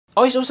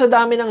Okay, so sa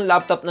dami ng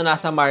laptop na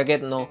nasa market,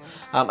 no,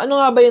 ano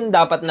nga ba yung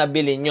dapat na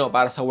bilhin nyo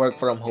para sa work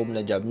from home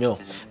na job nyo?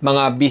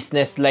 Mga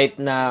business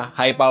light na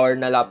high power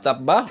na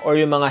laptop ba? Or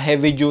yung mga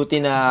heavy duty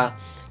na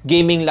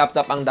gaming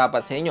laptop ang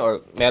dapat sa inyo?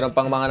 Or meron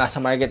pang mga nasa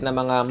market na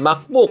mga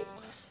MacBook?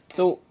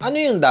 So, ano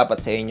yung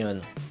dapat sa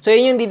inyo? No? So,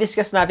 yun yung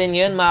didiscuss natin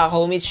ngayon, mga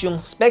ka-homies, yung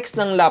specs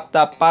ng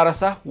laptop para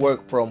sa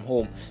work from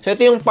home. So,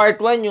 ito yung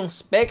part 1, yung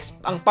specs.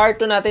 Ang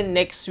part 2 natin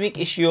next week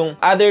is yung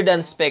other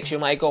than specs,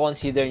 yung mga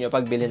i-consider nyo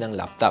pagbili ng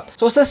laptop.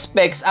 So, sa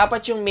specs,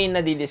 4 yung main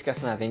na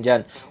didiscuss natin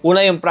dyan.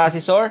 Una yung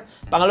processor,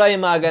 pangalawa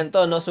yung mga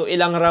ganito, no? So,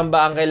 ilang RAM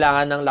ba ang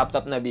kailangan ng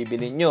laptop na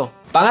bibilin nyo?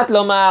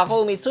 Pangatlo, mga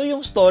ka-homies, so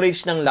yung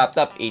storage ng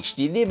laptop,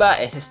 HDD ba,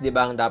 SSD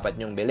ba ang dapat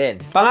nyong bilhin?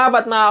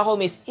 Pangapat, mga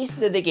ka-homies, is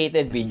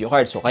dedicated video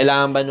card. So,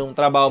 kailangan ba nung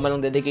trabaho man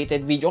ng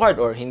dedicated video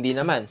card or hindi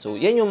naman? So,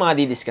 yan yung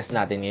mga didiscuss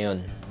natin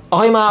ngayon.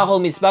 Okay, mga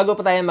ka-homies, bago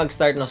pa tayo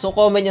mag-start, no? So,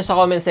 comment nyo sa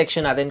comment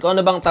section natin kung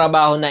ano bang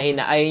trabaho na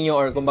inaayon nyo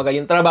or kumbaga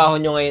yung trabaho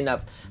nyo ngayon na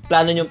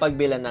plano nyong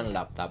pagbilan ng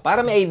laptop.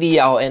 Para may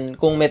idea ako and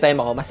kung may time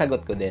ako,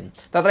 masagot ko din.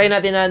 Tatry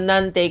natin na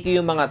non-techy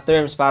yung mga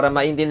terms para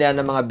maintindihan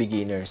ng mga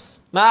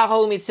beginners. Mga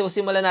ka-homies, so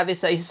simulan natin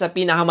sa isa sa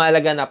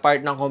pinakamahalaga na part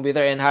ng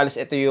computer and halos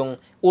ito yung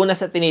una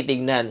sa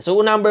tinitignan. So,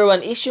 number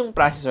 1 is yung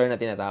processor na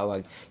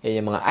tinatawag.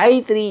 Yan yung mga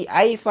i3,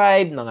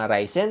 i5, mga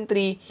Ryzen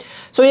 3.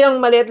 So, yung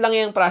maliit lang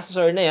yung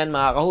processor na yan,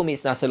 mga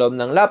ka-homies, nasa loob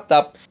ng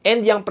laptop.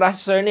 And yung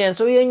processor na yan,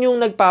 so yan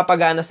yung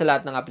nagpapagana sa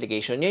lahat ng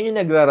application. Yan yung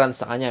nagra-run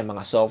sa kanya.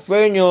 Mga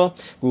software nyo,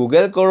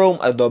 Google Chrome,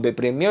 Adobe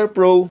Premiere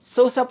Pro.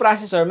 So, sa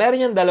processor,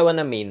 meron yung dalawa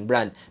na main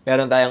brand.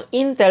 Meron tayong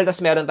Intel,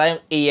 tas meron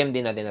tayong AMD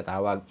na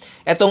tinatawag.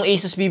 Etong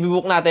Asus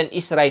VivoBook natin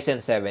is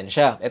Ryzen 7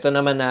 siya. Ito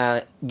naman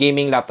na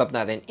gaming laptop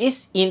natin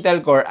is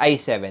Intel Core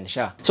i7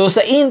 siya. So,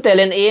 sa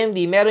Intel and AMD,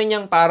 meron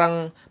niyang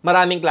parang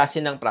maraming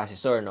klase ng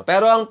processor, no?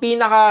 Pero ang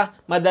pinaka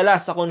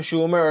madalas sa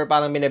consumer or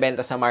parang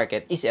binibenta sa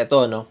market is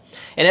ito, no?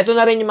 And ito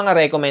na rin yung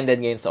mga recommended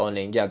ngayon sa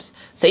online jobs.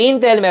 Sa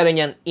Intel, meron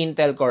yan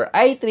Intel Core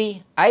i3,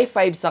 i5,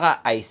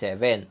 saka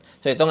i7.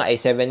 So, ito nga,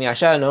 i7 nga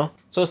siya, no?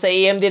 So, sa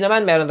AMD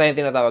naman, meron tayong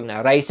tinatawag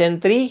na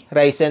Ryzen 3,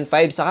 Ryzen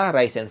 5, saka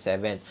Ryzen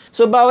 7.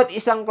 So, bawat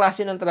isang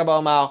klase ng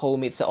trabaho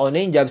makaka-commit sa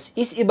online jobs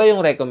is iba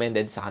yung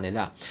recommended sa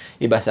kanila.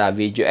 Iba sa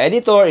video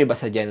editor, iba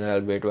sa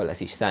general virtual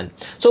assistant.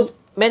 So,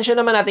 mention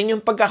naman natin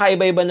yung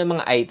pagkakaiba-iba ng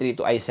mga i3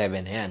 to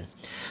i7 na yan.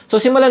 So,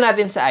 simulan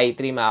natin sa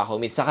i3, mga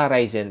ka-commits, saka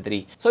Ryzen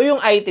 3. So,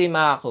 yung i3,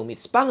 mga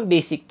ka-commits, pang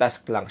basic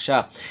task lang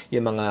siya.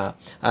 Yung mga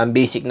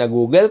basic na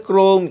Google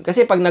Chrome.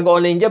 Kasi pag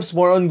nag-online jobs,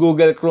 more on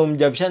Google Chrome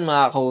jobs yan,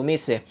 mga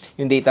ka-commits.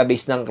 Yung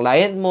database ng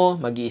client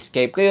mo,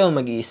 mag-i-Skype kayo,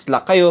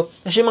 mag-i-Slack kayo.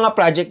 Kasi yung mga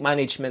project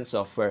management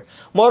software.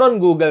 More on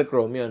Google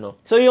Chrome yun, no?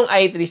 So, yung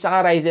i3,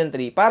 saka Ryzen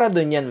 3, para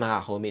dun yan,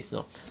 mga ka-commits,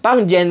 no?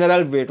 Pang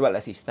general virtual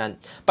assistant.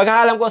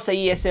 Pagkakalam ko sa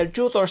ESL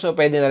tutor, so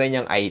pwede na rin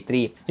yung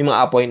i3. Yung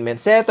mga appointment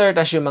setter,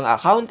 tas yung mga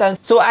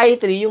accountants. So,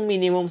 i3 yung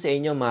minimum sa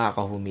inyo, mga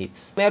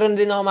ka-homies. Meron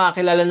din ako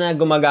makakilala na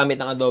gumagamit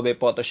ng Adobe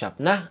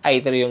Photoshop na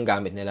i3 yung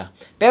gamit nila.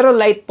 Pero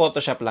light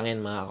Photoshop lang yan,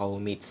 mga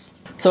ka-homies.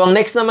 So, ang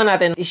next naman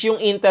natin is yung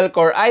Intel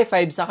Core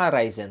i5 saka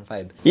Ryzen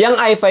 5. Yung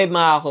i5,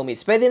 mga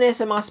ka-homies, pwede na yan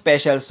sa mga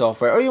special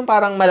software or yung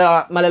parang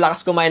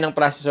malalakas kumain ng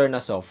processor na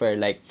software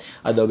like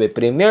Adobe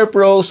Premiere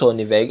Pro,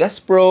 Sony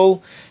Vegas Pro,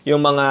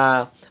 yung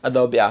mga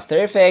Adobe After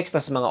Effects,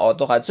 tas mga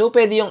AutoCAD. So,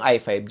 pwede yung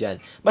i5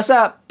 dyan.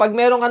 Basta, pag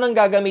meron ka nang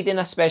gagamitin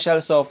na special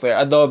software,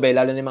 Adobe,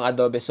 lalo na yung mga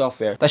Adobe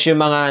software, tas yung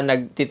mga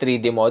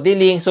nagti-3D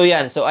modeling, so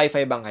yan, so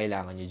i5 ang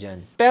kailangan nyo dyan.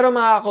 Pero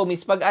mga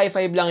ka-commits, pag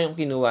i5 lang yung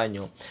kinuha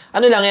nyo,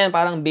 ano lang yan,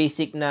 parang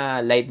basic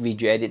na light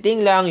video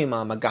editing lang, yung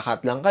mga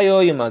magkakat lang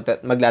kayo, yung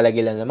maglalagay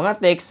lang ng mga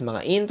text,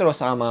 mga intro,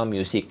 saka mga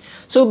music.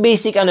 So,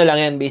 basic ano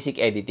lang yan, basic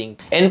editing.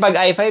 And pag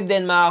i5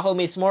 din, mga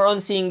ka-commits, more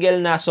on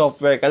single na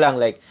software ka lang,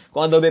 like,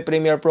 kung Adobe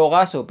Premiere Pro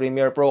ka, so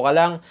Premiere Pro ka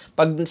lang.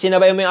 Pag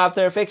sinabay mo yung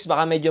After Effects,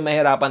 baka medyo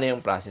mahirapan na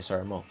yung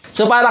processor mo.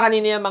 So, para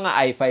kanina yung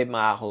mga i5,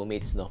 mga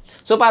ka-homies, no?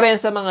 So, para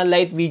yan sa mga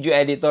light video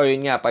editor,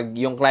 yun nga, pag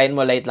yung client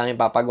mo light lang yung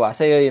papagawa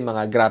sa'yo, yung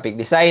mga graphic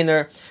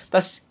designer.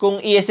 Tapos,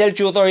 kung ESL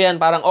tutor yan,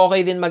 parang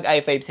okay din mag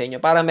i5 sa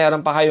inyo para meron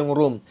pa kayong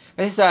room.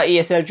 Kasi sa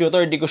ESL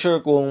tutor, di ko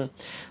sure kung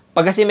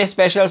pag kasi may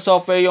special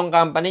software yung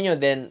company nyo,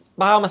 then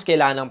baka mas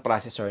kailangan ng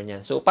processor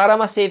niyan. So, para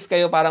mas safe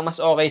kayo, parang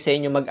mas okay sa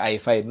inyo mag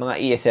i5, mga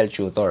ESL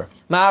tutor.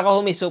 Mga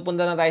ka-homies, so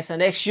punta na tayo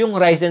sa next, yung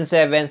Ryzen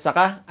 7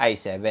 saka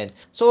i7.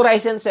 So,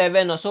 Ryzen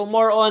 7, no? So,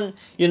 more on,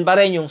 yun pa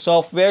rin yung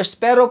softwares,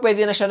 pero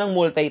pwede na siya ng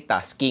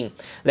multitasking.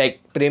 Like,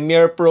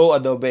 Premiere Pro,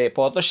 Adobe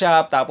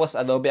Photoshop, tapos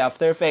Adobe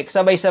After Effects,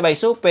 sabay-sabay.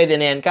 So, pwede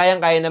na yan.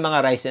 Kayang-kaya ng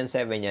mga Ryzen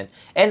 7 yan,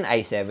 and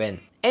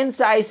i7. And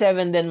sa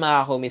i7 din,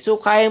 mga ka-homies, so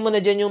kaya mo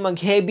na dyan yung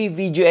mag-heavy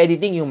video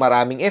editing, yung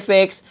maraming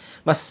effects,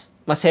 mas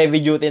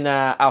heavy duty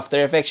na After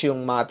Effects,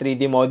 yung mga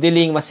 3D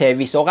modeling, mas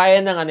heavy. So, kaya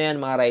ng ano yan,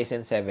 mga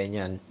Ryzen 7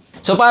 yan.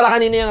 So, para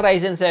kanina yung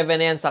Ryzen 7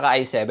 na yan, saka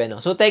i7.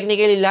 No? So,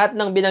 technically, lahat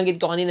ng binanggit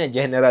ko kanina,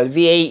 General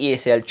VA,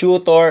 ESL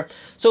Tutor,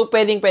 so,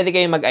 pwede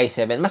kayo mag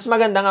i7. Mas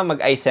maganda nga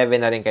mag i7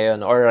 na rin kayo,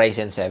 no? Or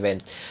Ryzen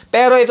 7.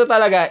 Pero ito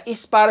talaga,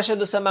 is para siya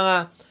doon sa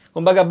mga,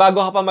 kumbaga, bago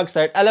ka pa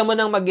mag-start, alam mo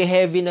nang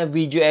mag-heavy na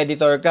video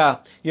editor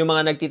ka. Yung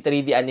mga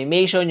nagti-3D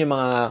animation, yung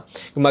mga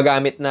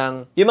gumagamit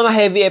ng, yung mga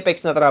heavy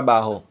effects na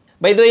trabaho.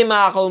 By the way,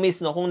 mga ka-homies,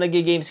 no, kung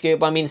nag-games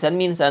kayo pa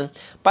minsan-minsan,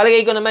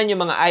 palagay ko naman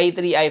yung mga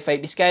i3, i5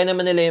 is kaya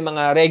naman nila yung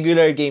mga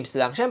regular games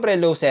lang. Syempre,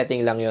 low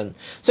setting lang yun.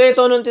 So,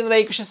 ito, nung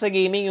tinry ko siya sa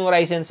gaming, yung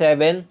Ryzen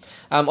 7,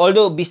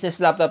 although business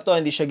laptop to,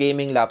 hindi siya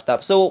gaming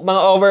laptop. So,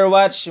 mga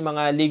Overwatch,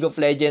 mga League of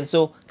Legends,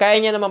 so, kaya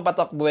niya naman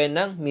patakbuhin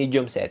ng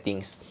medium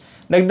settings.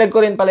 Dagdag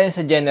ko rin pala yun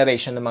sa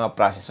generation ng mga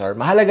processor.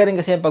 Mahalaga rin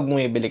kasi yan pag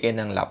bumibili kayo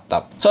ng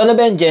laptop. So, ano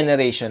ba yung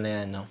generation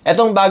na yan, no?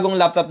 Etong bagong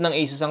laptop ng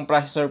Asus, ang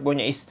processor po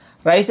niya is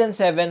Ryzen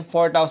 7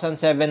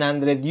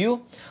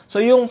 4700U.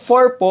 So, yung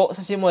 4 po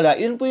sa simula,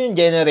 yun po yung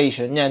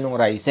generation niya nung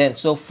Ryzen.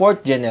 So,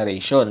 4th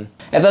generation.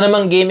 Ito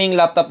namang gaming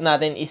laptop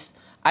natin is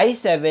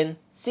i7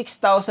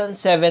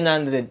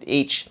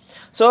 6700H.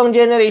 So, ang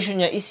generation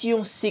niya is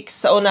yung 6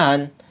 sa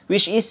unahan,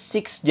 which is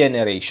 6th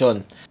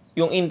generation.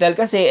 Yung Intel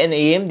kasi and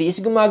AMD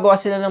is gumagawa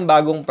sila ng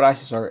bagong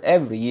processor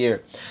every year.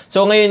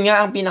 So, ngayon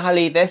nga, ang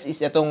pinaka-latest is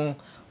itong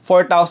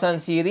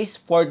 4000 series,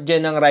 4th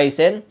gen ng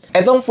Ryzen.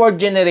 Itong 4th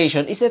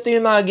generation is ito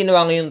yung mga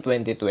ginawa ngayong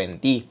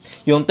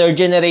 2020. Yung 3rd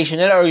generation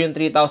or yung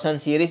 3000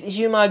 series is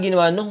yung mga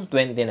ginawa nung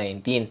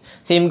 2019.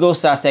 Same goes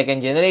sa 2nd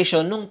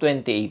generation nung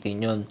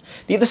 2018 yun.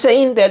 Dito sa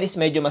Intel is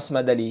medyo mas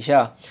madali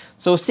siya.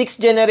 So,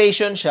 6th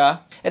generation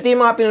siya. Ito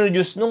yung mga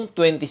pinroduce nung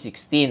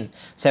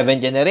 2016.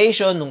 7th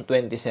generation nung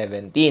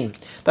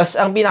 2017. Tapos,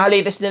 ang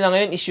pinaka-latest nila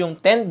ngayon is yung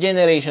 10th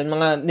generation,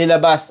 mga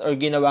nilabas or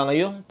ginawa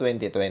ngayong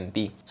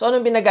 2020. So,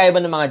 anong pinagkaiba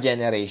ng mga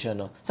generation,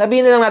 no?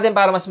 Sabihin na lang natin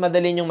para mas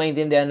madali yung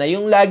maintindihan na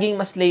yung laging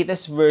mas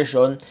latest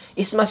version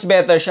is mas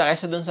better siya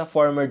kaysa dun sa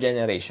former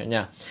generation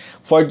niya.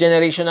 4th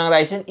generation ng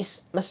Ryzen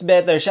is mas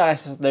better siya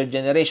kaysa sa 3rd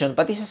generation,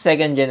 pati sa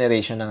 2nd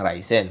generation ng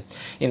Ryzen.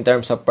 In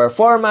terms of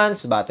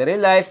performance, battery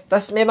life,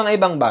 tas may mga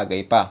ibang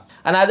bagay pa.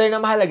 Another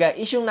na mahalaga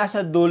is yung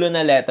nasa dulo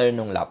na letter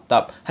ng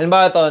laptop.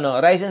 Halimbawa ito,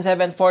 no? Ryzen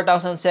 7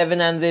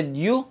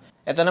 4700U.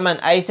 Ito naman,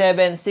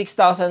 i7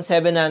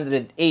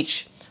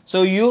 6700H.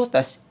 So, U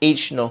tas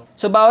H, no?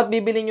 So, bawat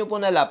bibili nyo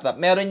po na laptop,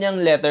 meron niyang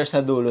letter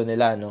sa dulo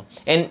nila, no?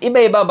 And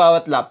iba-iba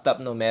bawat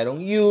laptop, no? Merong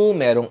U,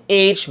 merong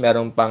H,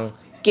 merong pang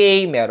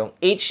K, merong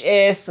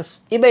HS,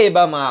 tas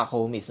iba-iba mga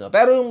homies, no?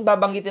 Pero yung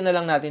babanggitin na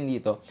lang natin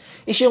dito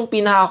is yung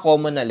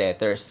pinaka-common na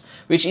letters,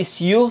 which is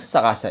U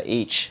saka sa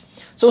H.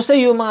 So, sa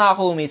U,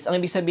 mga homies, ang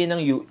ibig sabihin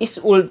ng U is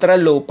ultra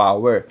low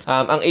power.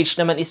 Ang H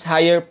naman is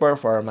higher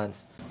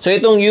performance. So,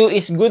 itong U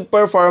is good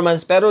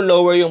performance pero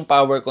lower yung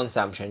power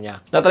consumption niya.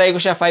 Natry ko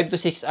siya 5 to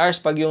 6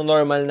 hours pag yung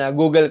normal na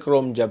Google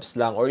Chrome jobs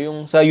lang or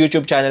yung sa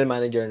YouTube channel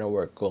manager na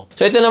work ko.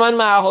 So, ito naman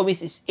mga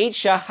homies is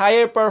H siya,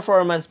 higher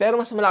performance pero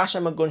mas malakas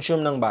siya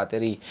mag-consume ng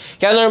battery.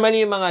 Kaya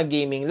normally yung mga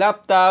gaming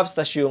laptops,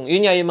 tas yun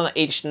nga yung mga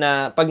H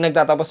na pag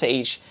nagtatapos sa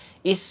H,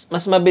 is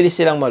mas mabilis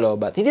silang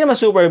malobat. Hindi naman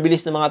super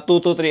bilis na mga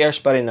 2 to 3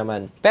 hours pa rin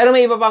naman. Pero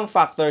may iba pang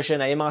factor siya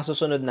na yung mga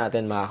susunod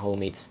natin mga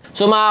homies.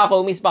 So mga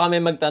homies, pa kami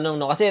magtanong,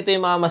 no? Kasi ito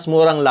yung mga mas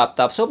murang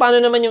laptop. So paano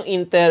naman yung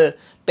Intel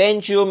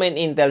Pentium and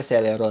Intel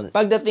Celeron?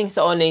 Pagdating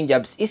sa online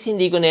jobs is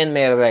hindi ko na yan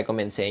may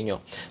recommend sa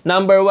inyo.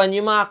 Number 1,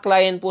 yung mga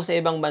client po sa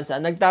ibang bansa,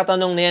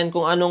 nagtatanong na yan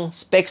kung anong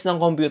specs ng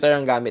computer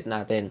ang gamit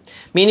natin.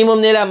 Minimum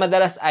nila,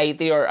 madalas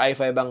i3 or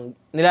i5 ang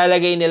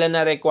nilalagay nila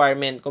na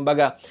requirement.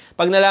 Kumbaga,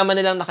 pag nalaman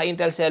nilang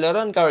naka-Intel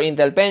Celeron ka or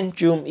Intel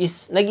Pentium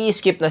is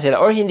nag-i-skip na sila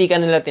or hindi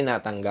ka nila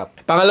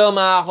tinatanggap. Pangalawa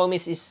mga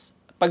homies is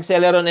pag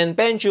Celeron and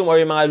Pentium or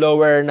yung mga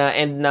lower na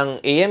end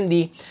ng AMD,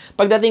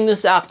 pagdating dun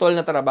sa actual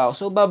na trabaho,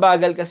 so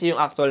babagal kasi yung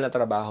actual na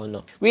trabaho,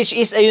 no? Which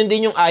is, ayun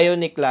din yung ayaw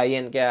ni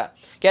client. Kaya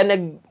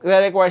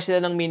nag-require sila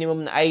ng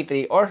minimum na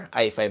i3 or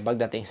i5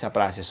 pagdating sa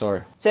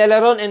processor.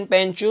 Celeron and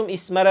Pentium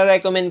is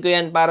mararecommend ko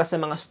yan para sa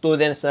mga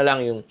students na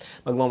lang, yung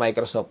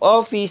magmo-Microsoft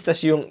Office,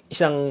 tas yung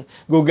isang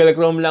Google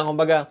Chrome lang,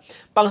 kumbaga,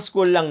 pang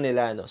school lang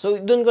nila, no? So,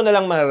 dun ko na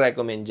lang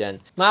mararecommend dyan.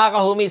 Mga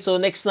ka-homies,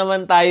 so next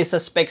naman tayo sa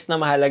specs na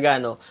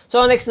mahalaga, no?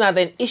 So, next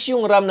natin is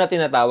yung RAM na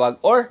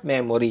tinatawag or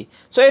memory.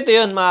 So, ito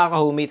yun, mga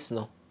ka-homies,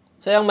 no?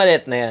 So, yung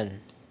maliit na yan.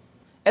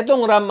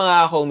 Etong RAM,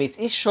 mga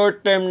ka-homies, is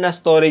short-term na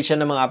storage siya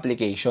ng mga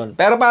application.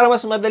 Pero para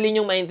mas madali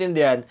nyo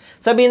maintindihan,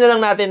 sabihin na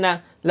lang natin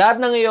na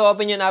lahat ng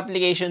i-open yung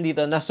application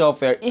dito na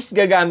software is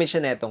gagamit siya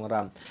netong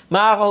RAM.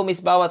 Mga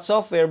ka-homies, bawat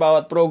software,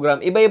 bawat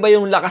program, iba-iba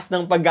yung lakas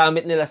ng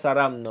paggamit nila sa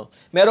RAM, no?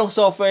 Merong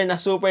software na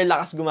super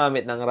lakas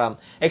gumamit ng RAM.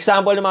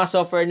 Example ng mga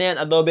software na yan,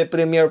 Adobe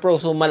Premiere Pro,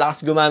 so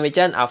malakas gumamit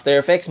yan. After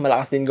Effects,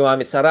 malakas din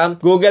gumamit sa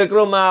RAM. Google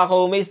Chrome, mga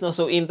ka-homies, no?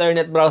 So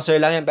internet browser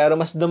lang yan, pero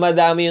mas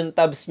dumadami yung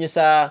tabs nyo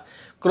sa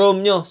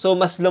Chrome nyo. So,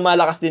 mas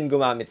lumalakas din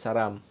gumamit sa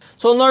RAM.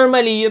 So,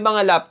 normally, yung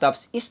mga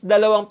laptops is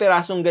 2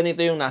 pirasong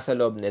ganito yung nasa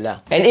loob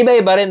nila. And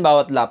iba-iba rin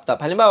bawat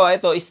laptop. Halimbawa,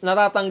 ito is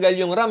natatanggal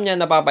yung RAM niya,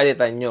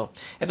 napapalitan nyo.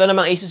 Ito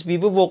namang Asus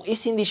VivoBook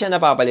is hindi siya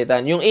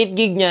napapalitan. Yung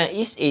 8GB niya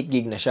is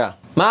 8GB na siya.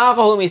 Mga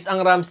ka-homies, ang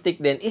RAM stick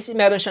din is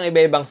meron siyang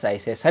iba-ibang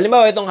sizes.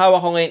 Halimbawa, itong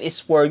hawak ko ngayon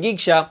is 4 gig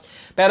siya,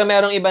 pero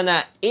merong iba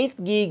na 8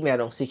 gig,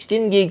 merong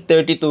 16 gig,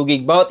 32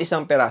 gig, bawat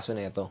isang peraso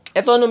na ito.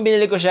 Ito, nung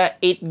binili ko siya,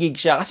 8 gig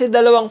siya, kasi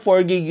dalawang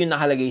 4 gig yung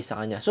nakalagay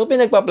sa kanya. So,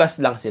 pinagpa-plus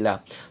lang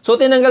sila. So,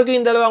 tinanggal ko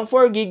yung dalawang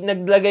 4 gig,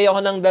 naglagay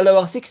ako ng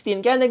dalawang 16,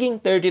 kaya naging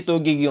 32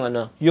 gig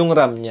yung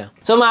RAM niya.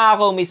 So, mga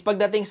ka-homies,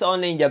 pagdating sa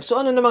online jobs, so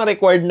ano namang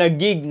required na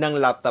gig ng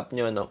laptop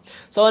nyo, no?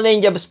 So,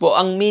 online jobs po,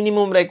 ang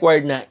minimum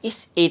required na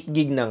is 8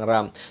 gig ng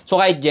RAM.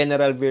 So, kahit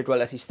general virtual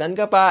assistant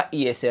ka pa,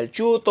 ESL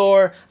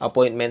tutor,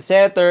 appointment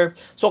setter,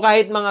 so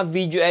kahit mga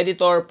video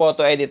editor,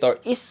 photo editor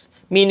is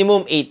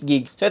minimum 8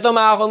 gig. So ito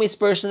mga ka-homies,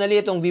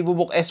 personally, itong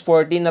VivoBook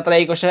S14,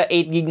 na-try ko siya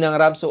 8 gig ng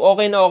RAM, so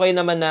okay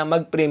naman na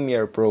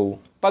mag-Premiere Pro.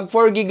 Pag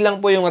 4 gig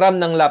lang po yung RAM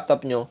ng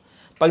laptop nyo,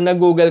 pag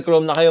nag-Google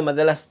Chrome na kayo,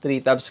 madalas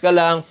 3 tabs ka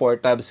lang,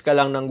 4 tabs ka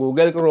lang ng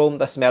Google Chrome,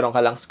 tas meron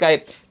ka lang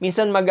Skype.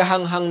 Minsan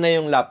maghahanghang na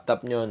yung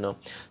laptop nyo, no?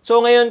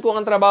 So ngayon, kung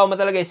ang trabaho mo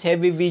talaga is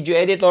heavy video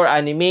editor,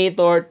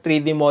 animator,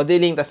 3D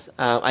modeling, tas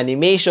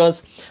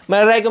animations,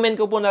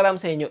 ma-recommend ko po na RAM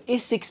sa inyo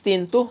is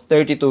 16 to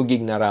 32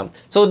 gig na RAM.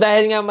 So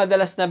dahil nga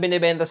madalas na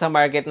binibenta sa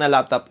market na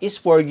laptop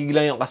is 4 gig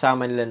lang yung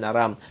kasama nila na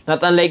RAM.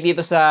 Not unlike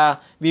dito sa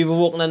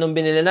VivoBook na nung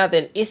binili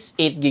natin is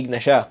 8 gig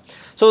na siya.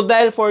 So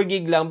dahil 4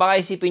 gig lang,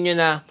 baka isipin nyo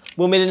na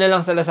bumili na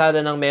lang sa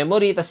Lazada ng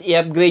memory, tas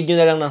i-upgrade nyo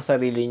na lang ng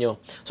sarili nyo.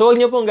 So, huwag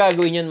nyo pong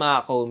gagawin yun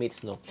mga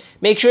ka-homies, no?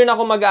 Make sure na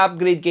kung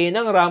mag-upgrade kayo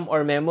ng RAM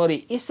or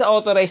memory, is sa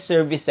authorized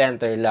service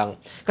center lang.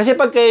 Kasi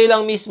pag kayo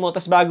lang mismo,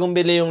 tas bagong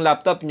bili yung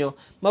laptop nyo,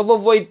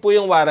 mabo-void po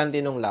yung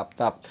warranty ng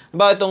laptop.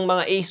 Diba, itong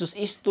mga Asus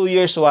is 2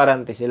 years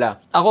warranty sila.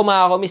 Ako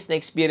mga ka-homies,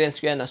 na-experience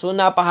ko yan. So,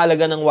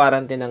 napakahalaga ng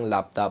warranty ng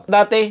laptop.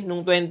 Dati,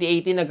 nung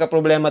 2018,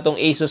 nagka-problema tong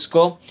Asus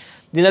ko.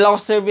 Dinala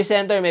ko sa service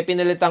center, may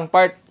pinalitang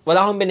part,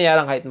 wala akong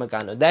binayaran kahit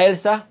magkano dahil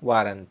sa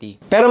warranty.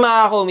 Pero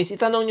mga ka-homies,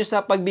 itanong nyo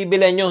sa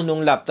pagbibilan nyo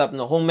nung laptop,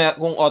 no,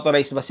 kung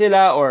authorized ba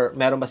sila or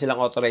meron ba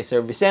silang authorized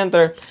service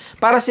center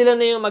para sila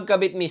na yung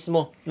magkabit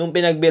mismo nung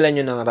pinagbilan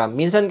nyo ng RAM.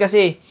 Minsan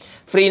kasi,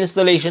 free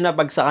installation na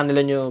pag sa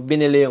kanila nyo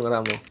binili yung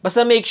RAM mo.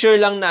 Basta make sure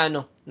lang na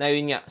na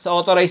yun nga, sa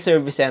authorized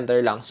service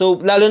center lang.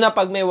 So, lalo na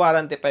pag may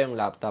warranty pa yung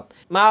laptop.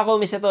 Mga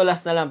ka-homies, ito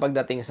last na lang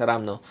pagdating sa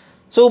RAM, no.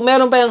 So,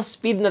 meron pa yung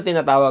speed na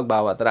tinatawag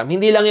bawat RAM.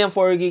 Hindi lang yung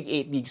 4 gig,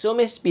 8 gig. So,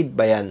 may speed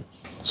pa yan.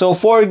 So,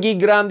 4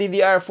 gig RAM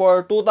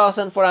DDR4,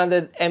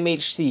 2,400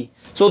 MHz.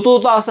 So,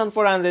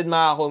 2,400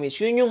 mga ka-homies,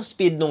 yun yung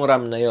speed ng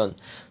RAM na yon.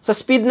 Sa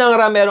speed ng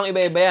RAM, merong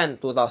iba-iba yan.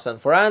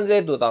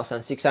 2,400,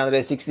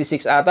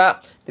 2,666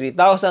 ata,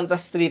 3,000,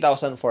 tas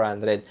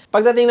 3,400.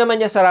 Pagdating naman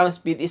niya sa RAM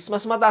speed is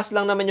mas mataas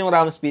lang naman yung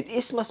RAM speed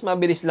is mas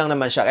mabilis lang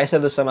naman siya kaysa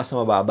doon sa mas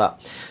mababa.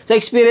 Sa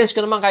experience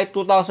ko naman kahit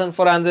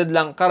 2,400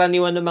 lang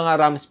karaniwan ng mga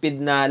RAM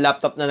speed na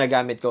laptop na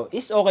nagamit ko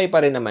is okay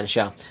pa rin naman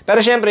siya. Pero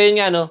syempre yun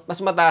nga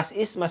mas mataas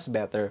is mas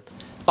better.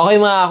 Okay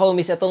mga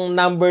ka-homies, itong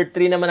number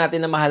 3 naman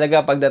natin na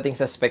mahalaga pagdating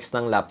sa specs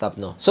ng laptop,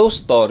 no? So,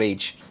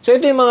 storage. So,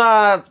 ito yung mga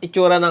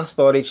itsura ng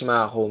storage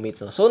mga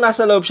ka-homies, no? So,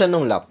 nasa loob siya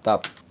ng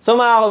laptop. So,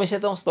 mga ka-homies,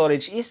 itong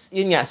storage is,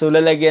 yun nga, so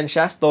lalagyan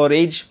siya,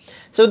 storage.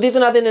 So, dito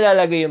natin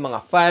nilalagay yung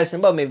mga files.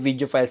 Halimbawa, may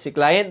video file si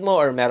client mo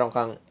or meron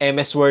kang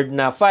MS Word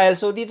na file.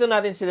 So, dito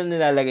natin sila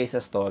nilalagay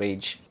sa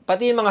storage.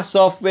 Pati yung mga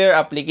software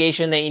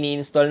application na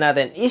ini-install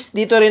natin is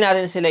dito rin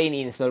natin sila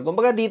ini-install.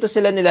 Kumbaga dito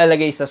sila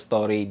nilalagay sa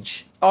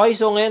storage. Okay,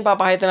 so ngayon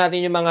papakita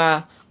natin yung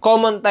mga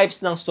common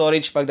types ng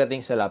storage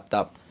pagdating sa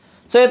laptop.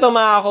 So ito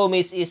mga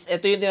ka-homies is,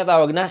 ito yung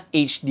tinatawag na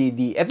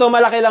HDD. Ito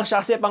malaki lang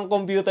siya kasi pang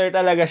computer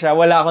talaga siya.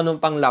 Wala ako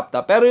nung pang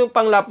laptop. Pero yung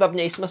pang laptop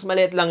niya is mas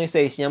maliit lang yung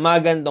size niya. Mga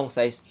gantong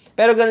size.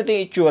 Pero ganito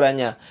yung itsura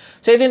niya.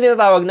 So ito yung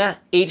tinatawag na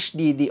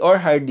HDD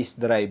or hard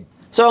disk drive.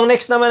 So, ang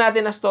next naman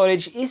natin na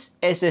storage is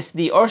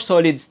SSD or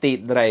solid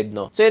state drive,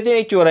 no? So, ito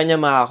yung itsura niya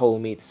mga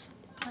ka-homies.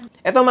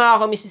 Ito mga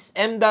ka-homies is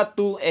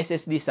M.2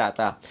 SSD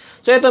SATA.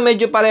 So, ito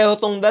medyo pareho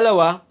tong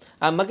dalawa.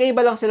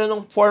 Magkaiba lang sila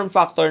ng form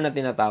factor na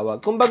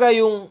tinatawag. Kumbaga,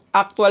 yung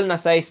actual na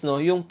size,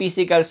 no? Yung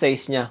physical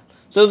size niya.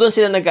 So, doon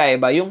sila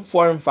nagkaiba, yung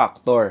form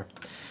factor.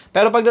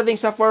 Pero pagdating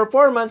sa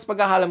performance,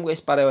 pagkakalam ko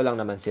is pareho lang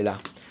naman sila.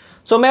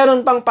 So,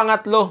 meron pang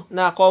pangatlo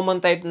na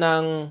common type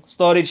ng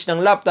storage ng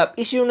laptop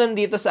is yung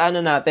nandito sa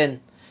natin,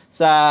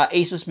 sa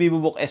Asus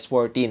VivoBook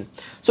S14.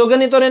 So,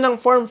 ganito rin ang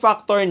form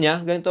factor niya.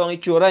 Ganito ang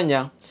itsura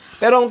niya.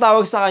 Pero ang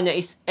tawag sa kanya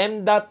is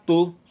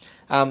M.2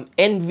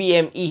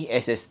 NVMe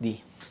SSD.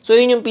 So,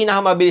 yun yung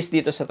pinakamabilis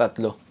dito sa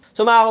tatlo.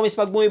 So, mga ka-homies,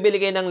 pag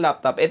bumibili kayo ng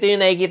laptop, ito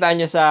yung nakikita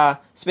nyo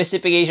sa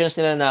specifications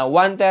nila na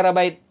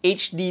 1TB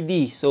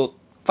HDD. So,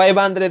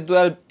 512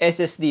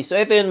 SSD. So,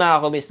 ito yun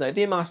mga ka-homies. No? Ito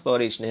yung mga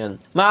storage na yun.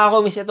 Mga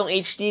ka-homies, itong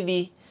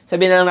HDD,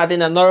 sabihin na lang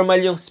natin na normal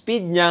yung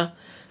speed niya,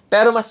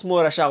 pero mas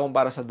mura siya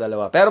kumpara sa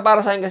dalawa. Pero para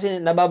sa akin kasi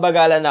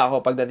nababagalan na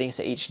ako pagdating sa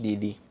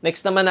HDD.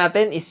 Next naman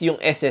natin is yung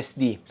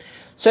SSD.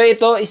 So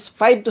ito is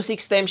 5 to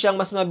 6 times siyang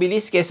mas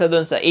mabilis kesa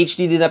doon sa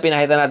HDD na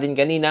pinakita natin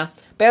kanina.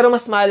 Pero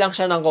mas mahal lang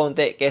siya ng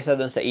konti kesa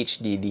doon sa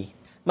HDD.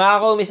 Mga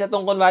ka-homies,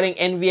 itong kunwaring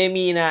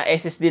NVMe na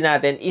SSD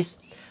natin is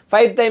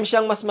 5 times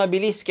siyang mas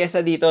mabilis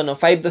kesa dito, no?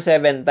 5 to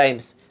 7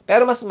 times.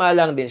 Pero mas mahal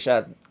lang din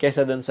siya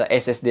kesa dun sa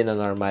SSD na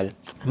normal.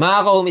 Mga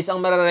ka-homies, ang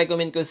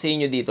mararecommend ko sa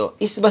inyo dito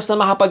is basta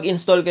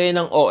makapag-install kayo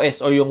ng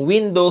OS or yung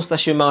Windows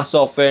tas yung mga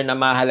software na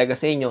mahalaga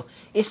sa inyo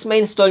is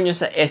ma-install nyo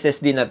sa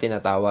SSD na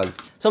tinatawag.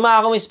 So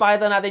mga ka-homies,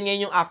 pakita natin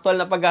ngayon yung actual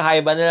na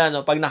pagkakaiba nila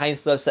no, pag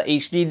naka-install sa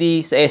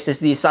HDD, sa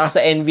SSD, saka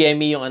sa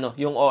NVMe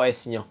yung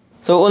OS nyo.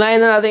 So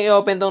unahin na natin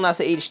i-open tong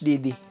nasa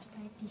HDD.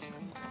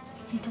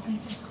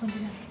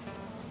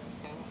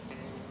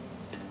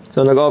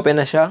 So nag-open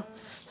na siya.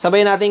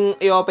 Sabay nating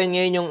i-open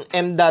ngayon yung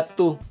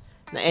M.2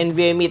 na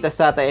NVMe tas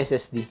SATA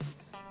SSD.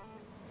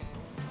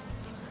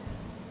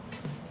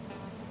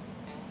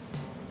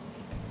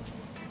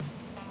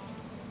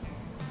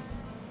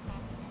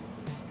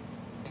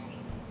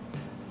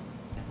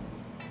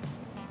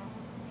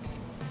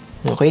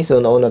 Okay, so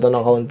nauna to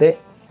ng kaunti.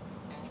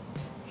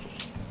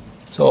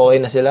 So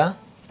okay na sila.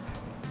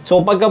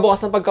 So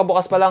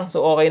pagkabukas pa lang,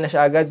 so okay na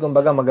siya agad.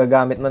 Kumbaga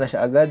magagamit mo na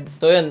siya agad.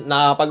 So yun,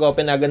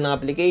 nakapag-open na agad ng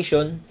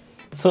application.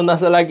 So,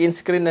 nasa login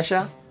screen na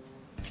siya.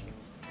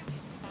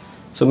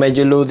 So,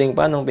 medyo loading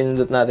pa nung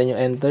pinindot natin yung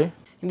enter.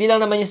 Hindi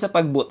lang naman yung sa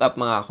pag-boot up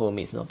mga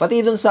homies, no?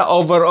 Pati dun sa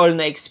overall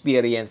na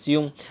experience.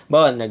 Yung,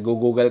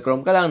 nag-Google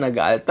Chrome ka lang,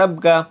 nag-Alt-Tab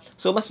ka.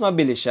 So, mas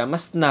mabilis siya,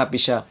 mas snappy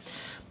siya.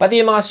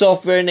 Pati yung mga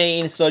software na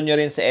i-install nyo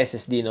rin sa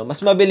SSD, no?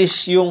 Mas mabilis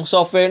yung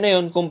software na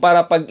yun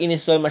kumpara pag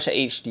in-install mo siya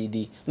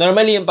HDD.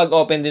 Normally, yung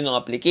pag-open din ng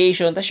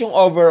application, tas yung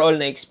overall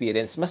na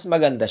experience, mas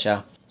maganda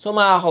siya. So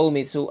mga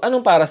ka-homies, so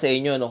anong para sa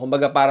inyo, no?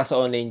 Kumbaga para sa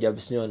online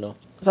jobs nyo, no?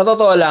 Sa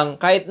totoo lang,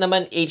 kahit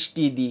naman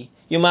HDD,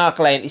 yung mga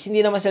client is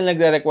hindi naman sila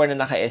nagre-require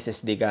na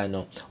naka-SSD ka,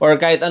 no? Or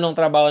kahit anong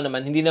trabaho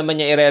naman, hindi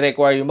naman niya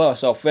i-require yung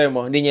software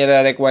mo, hindi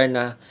niya i-require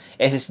na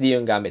SSD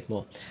yung gamit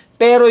mo.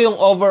 Pero yung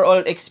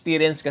overall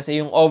experience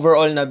kasi, yung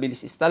overall na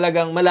bilis is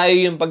talagang malayo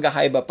yung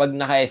pagkakaiba pag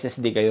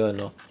naka-SSD kayo,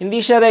 no? Hindi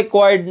siya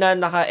required na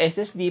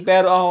naka-SSD,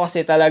 pero ako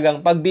kasi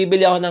talagang pag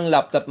bibili ako ng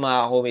laptop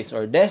mga homies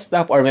or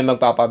desktop or may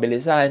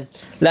magpapabilisahan,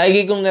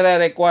 lagi kong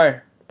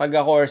nire-require pag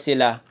ako or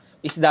sila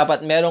is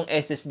dapat merong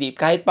SSD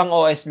kahit pang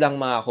OS lang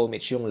mga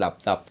homies yung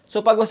laptop. So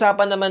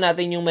pag-usapan naman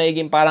natin yung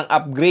magiging parang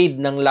upgrade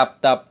ng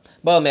laptop.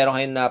 Meron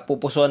kayong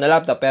napupuso na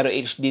laptop pero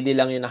HDD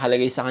lang yung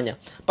nakalagay sa kanya.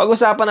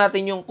 Pag-usapan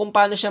natin yung kung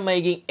paano siya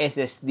magiging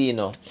SSD,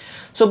 no?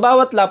 So,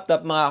 bawat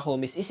laptop, mga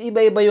homies, is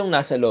iba-iba yung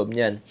nasa loob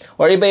niyan.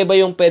 Or iba-iba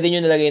yung pwede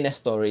nyo nalagay na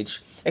storage.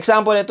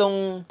 Example,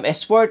 itong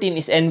S14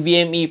 is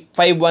NVMe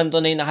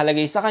 5129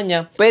 nakalagay sa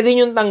kanya. Pwede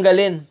nyo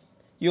tanggalin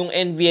yung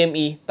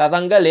NVMe,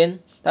 tatanggalin,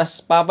 tas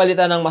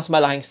papalitan ng mas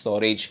malaking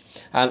storage.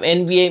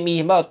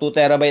 NVMe,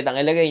 2TB ang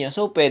ilagay nyo,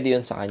 so pwede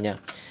yun sa kanya.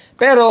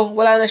 Pero,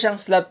 wala na siyang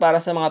slot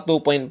para sa mga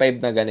 2.5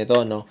 na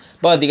ganito, no?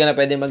 Di ka na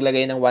pwede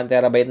maglagay ng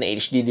 1TB na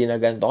HDD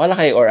na ganito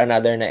kalaki or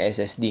another na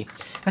SSD.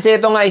 Kasi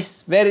ito nga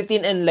is very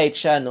thin and light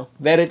siya, no?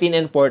 Very thin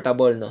and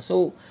portable, no?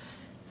 So,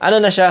 ano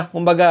na siya?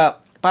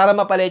 Kumbaga, para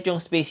mapalit yung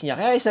space niya,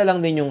 kaya isa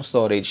lang din yung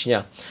storage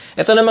niya.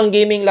 Ito namang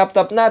gaming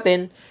laptop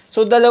natin,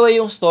 so dalawa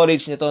yung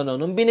storage nito, no?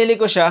 Nung binili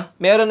ko siya,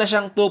 meron na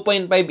siyang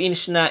 2.5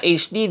 inch na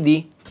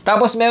HDD,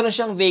 tapos meron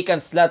siyang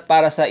vacant slot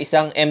para sa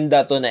isang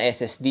M.2 na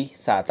SSD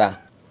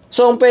SATA.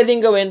 So, ang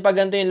pwedeng gawin pag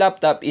ganito yung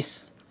laptop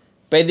is,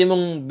 pwede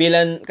mong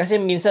bilan, kasi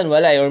minsan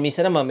wala or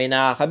minsan naman may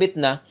nakakabit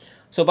na.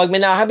 So, pag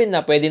may nakakabit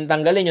na, pwedeng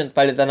tanggalin yun,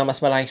 palitan ng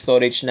mas malaking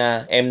storage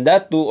na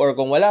M.2 or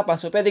kung wala pa,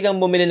 so pwede kang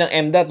bumili ng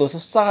M.2,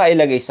 so saka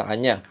ilagay sa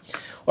kanya.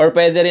 Or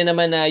pwede rin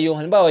naman na yung,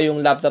 halimbawa,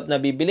 yung laptop na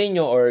bibili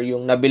nyo or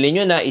yung nabili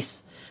nyo na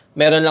is,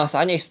 meron lang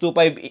sa kanya is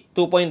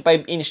 2.5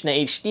 inch na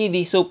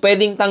HDD, so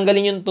pwedeng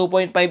tanggalin yung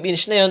 2.5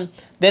 inch na yun,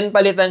 then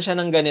palitan siya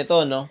ng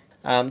ganito, no?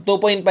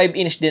 2.5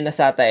 inch din na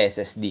SATA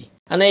SSD.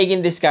 Ang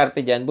nagiging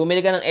diskarte dyan,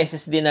 bumili ka ng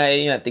SSD na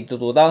yun, tig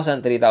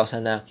 2,000,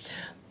 3,000 na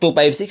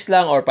 256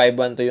 lang or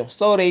 512 yung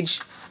storage,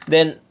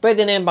 then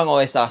pwede na yung pang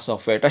OS sa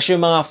software. Tapos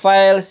yung mga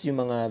files,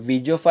 yung mga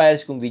video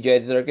files, kung video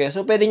editor kayo,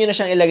 so pwede nyo na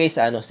siyang ilagay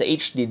sa sa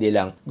HDD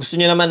lang. Gusto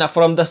nyo naman na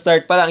from the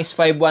start pa lang is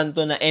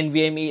 512 na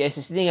NVMe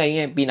SSD, nga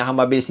yung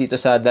pinakamabilis dito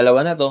sa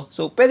dalawa na to.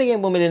 So pwede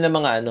kayong bumili ng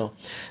mga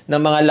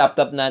ng mga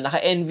laptop na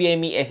naka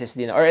NVMe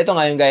SSD na, or ito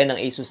nga yung gaya ng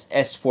Asus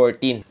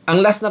S14.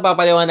 Ang last na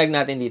papaliwanag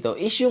natin dito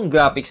is yung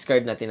graphics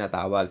card na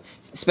tinatawag.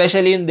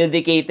 Especially yung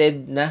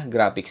dedicated na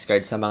graphics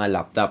card sa mga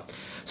laptop.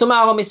 So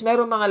mga komis,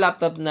 meron mga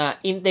laptop na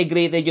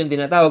integrated yung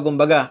tinatawag,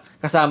 kumbaga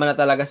kasama na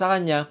talaga sa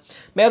kanya.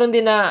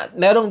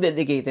 Merong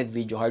dedicated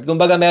video card.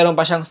 Kumbaga meron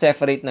pa siyang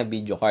separate na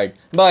video card.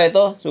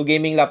 Ito, so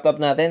gaming laptop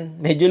natin,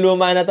 medyo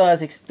luma na to,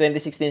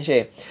 2016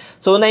 siya eh.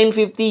 So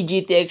 950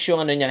 GTX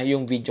yung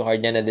yung video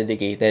card niya na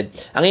dedicated.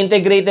 Ang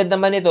integrated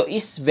naman ito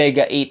is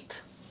Vega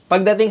 8.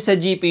 Pagdating sa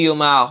GPU,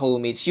 mga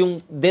homies, yung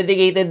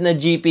dedicated na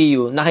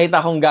GPU, nakita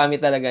kong gamit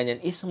talaga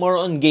niyan, is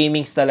more on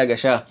gamings talaga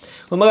siya.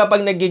 Kumbaga,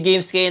 pag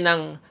nag-games kayo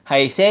ng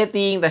high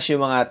setting, tas yung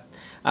mga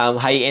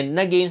high-end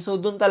na game. So,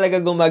 doon talaga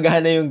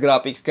gumagana yung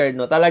graphics card,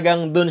 no?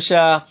 Talagang doon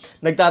siya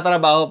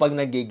nagtatrabaho pag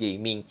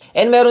nag-gaming.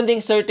 And meron ding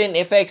certain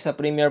effects sa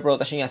Premiere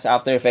Pro, tapos nga sa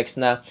After Effects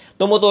na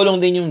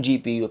tumutulong din yung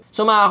GPU.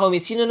 So, mga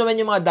ka-homies, sino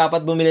naman yung mga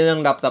dapat bumili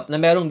ng laptop na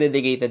merong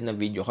dedicated na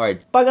video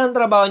card? Pag ang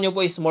trabaho nyo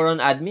po is more on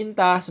admin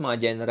tasks, mga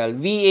general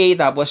VA,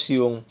 tapos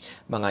yung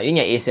mga,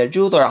 yun nga, ESL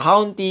tutor,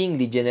 accounting,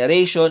 lead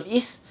generation,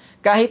 is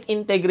kahit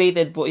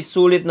integrated po, is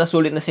sulit na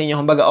sa inyo.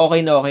 Kumbaga,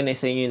 okay na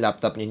sa inyo yung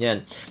laptop nyo yan.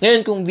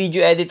 Ngayon, kung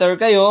video editor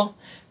kayo,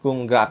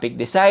 kung graphic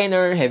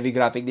designer, heavy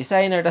graphic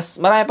designer, tas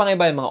marami pang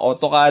iba, yung mga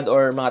AutoCAD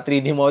or mga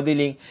 3D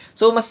modeling.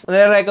 So, mas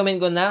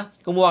nare-recommend ko na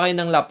kumuha kayo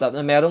ng laptop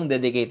na merong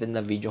dedicated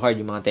na video card,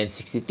 yung mga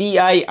 1060 Ti,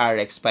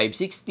 RX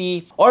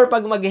 560, or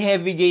pag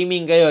mag-heavy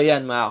gaming kayo,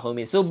 yan mga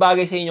kumis. So,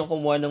 bagay sa inyo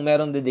kumuha ng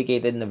merong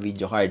dedicated na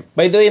video card.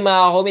 By the way,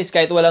 mga kumis,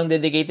 kahit walang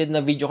dedicated na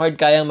video card,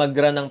 kayang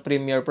mag-run ng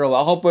Premiere Pro.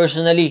 Ako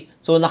personally,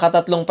 so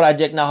nakatatlong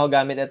project na ako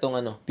gamit itong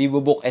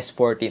VivoBook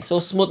S14. So,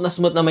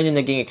 smooth naman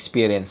yung naging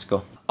experience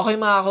ko. Okay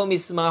mga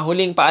kumis, mga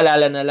huling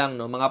paalala na lang,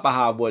 no, mga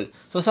pahabol.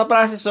 So sa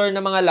processor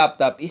ng mga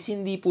laptop is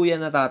hindi po yan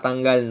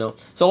natatanggal, no.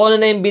 So kung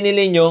ano na yung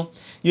binili nyo,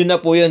 yun na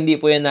po yun,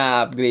 hindi po yan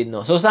na-upgrade,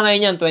 no. So sa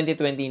ngayon yan,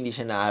 2020 hindi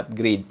siya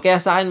na-upgrade.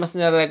 Kaya sa akin, mas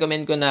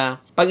nire-recommend ko na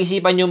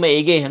pag-isipan nyo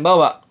maigi.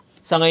 Halimbawa,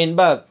 sa ngayon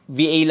ba,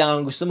 VA lang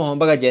ang gusto mo,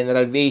 kumbaga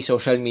general VA,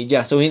 social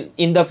media. So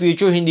in the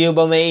future, hindi mo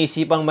ba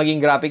maiisipang maging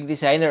graphic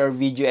designer or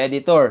video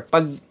editor?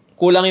 Pag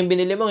kulang yung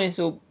binili mo ngayon,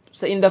 so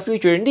in the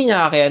future, hindi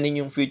niya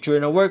kakayanin yung future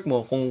na work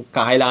mo kung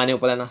kakailanganin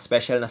mo pala ng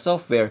special na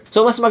software.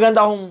 So, mas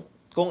maganda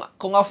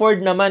kung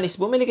afford naman is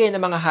bumili kayo ng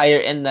mga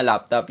higher end na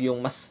laptop,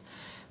 yung mas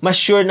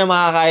sure na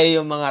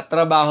makakaya yung mga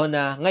trabaho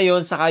na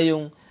ngayon, saka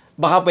yung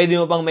baka pwede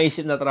mo pang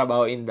maisip na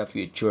trabaho in the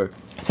future.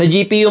 Sa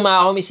GPU,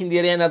 mga kumis,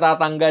 hindi rin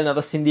natatanggal na,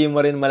 tapos hindi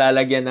mo rin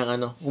malalagyan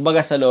ng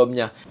kumbaga sa loob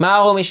niya. Mga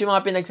kumis, yung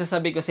mga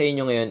pinagsasabi ko sa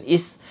inyo ngayon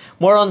is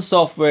more on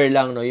software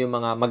lang, no, yung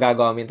mga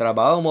magagawa mo yung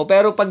trabaho mo.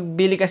 Pero pag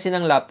bili kasi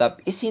ng laptop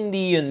is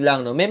hindi yun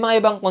lang, no. May mga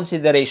ibang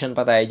consideration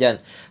pa tayo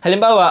dyan.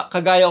 Halimbawa,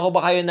 kagaya ko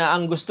ba kayo na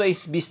ang gusto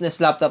is business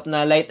laptop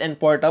na light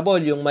and portable,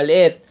 yung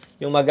maliit,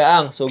 yung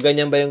magaang. So,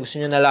 ganyan ba yung gusto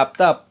nyo na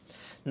laptop?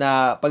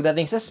 Na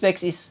pagdating sa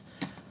specs is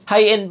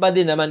high-end pa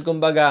din naman,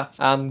 kumbaga,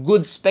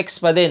 good specs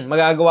pa din.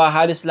 Magagawa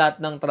halos lahat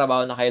ng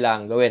trabaho na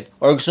kailangan gawin.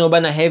 Or gusto mo ba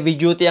na heavy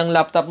duty ang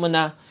laptop mo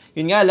na,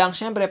 yun nga lang,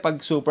 syempre,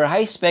 pag super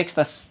high specs,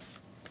 tas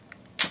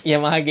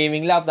yung mga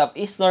gaming laptop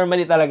is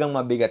normally talagang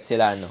mabigat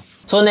sila, no?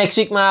 So, next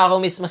week, mga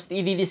kumis, mas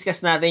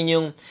i-discuss natin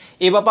yung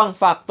iba pang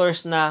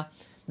factors na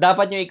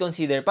dapat nyo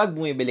i-consider pag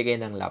bumibili kayo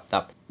ng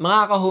laptop. Mga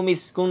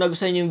kahumis, kung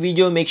nagustuhan nyo yung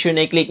video, make sure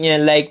na i-click nyo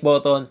yung like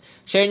button.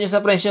 Share nyo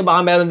sa friends nyo.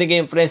 Baka meron din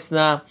kayong friends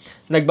na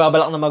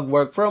nagbabalak na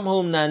mag-work from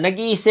home na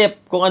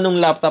nag-iisip kung anong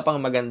laptop ang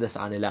maganda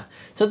sa kanila.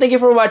 So, thank you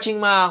for watching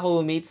mga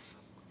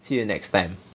kahumis. See you next time.